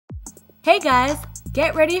Hey guys,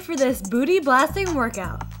 get ready for this booty blasting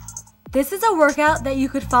workout. This is a workout that you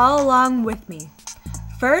could follow along with me.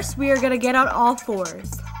 First, we are going to get on all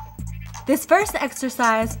fours. This first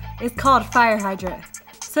exercise is called fire hydrant.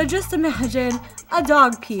 So just imagine a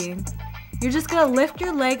dog peeing. You're just going to lift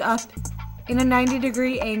your leg up in a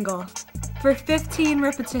 90-degree angle for 15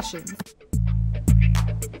 repetitions.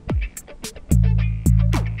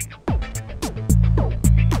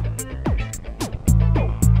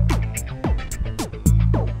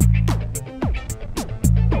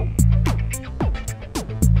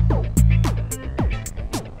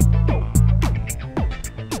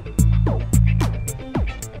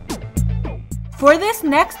 For this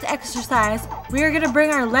next exercise, we are going to bring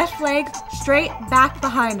our left leg straight back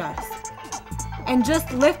behind us and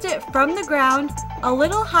just lift it from the ground a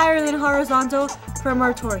little higher than horizontal from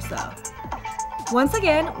our torso. Once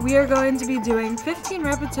again, we are going to be doing 15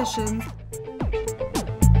 repetitions.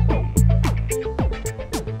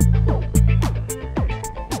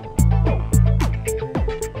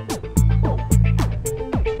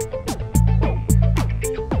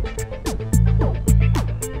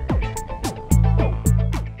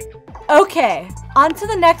 Okay, on to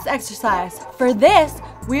the next exercise. For this,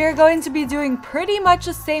 we are going to be doing pretty much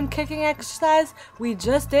the same kicking exercise we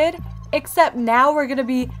just did, except now we're going to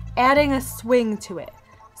be adding a swing to it.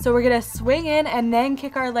 So we're going to swing in and then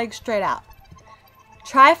kick our leg straight out.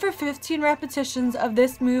 Try for 15 repetitions of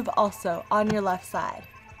this move also on your left side.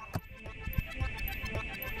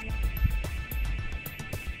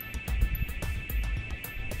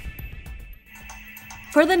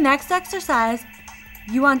 For the next exercise,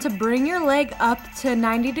 you want to bring your leg up to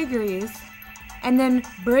 90 degrees and then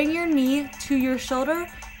bring your knee to your shoulder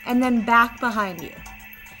and then back behind you.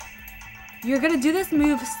 You're going to do this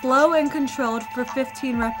move slow and controlled for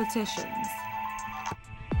 15 repetitions.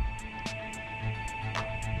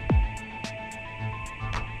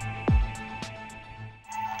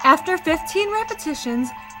 After 15 repetitions,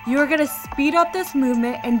 you are going to speed up this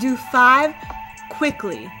movement and do 5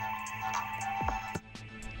 quickly.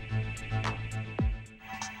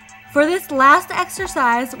 For this last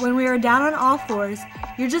exercise, when we are down on all fours,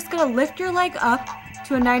 you're just going to lift your leg up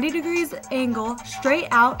to a 90 degrees angle straight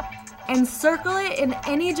out and circle it in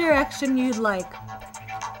any direction you'd like.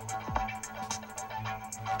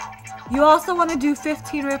 You also want to do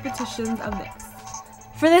 15 repetitions of this.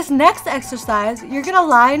 For this next exercise, you're going to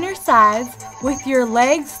lie on your sides with your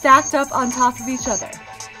legs stacked up on top of each other.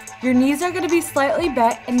 Your knees are going to be slightly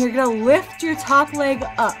bent and you're going to lift your top leg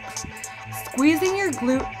up, squeezing your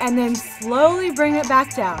glute and then slowly bring it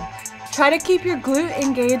back down. Try to keep your glute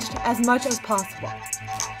engaged as much as possible.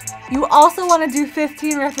 You also want to do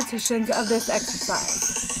 15 repetitions of this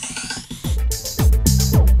exercise.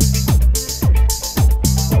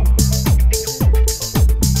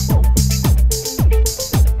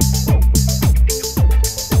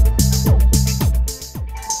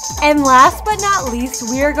 And last but not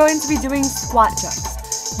least, we are going to be doing squat jumps.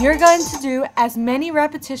 You're going to do as many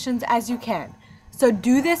repetitions as you can, so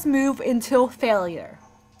do this move until failure.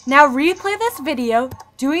 Now replay this video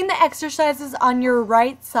doing the exercises on your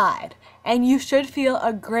right side, and you should feel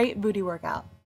a great booty workout.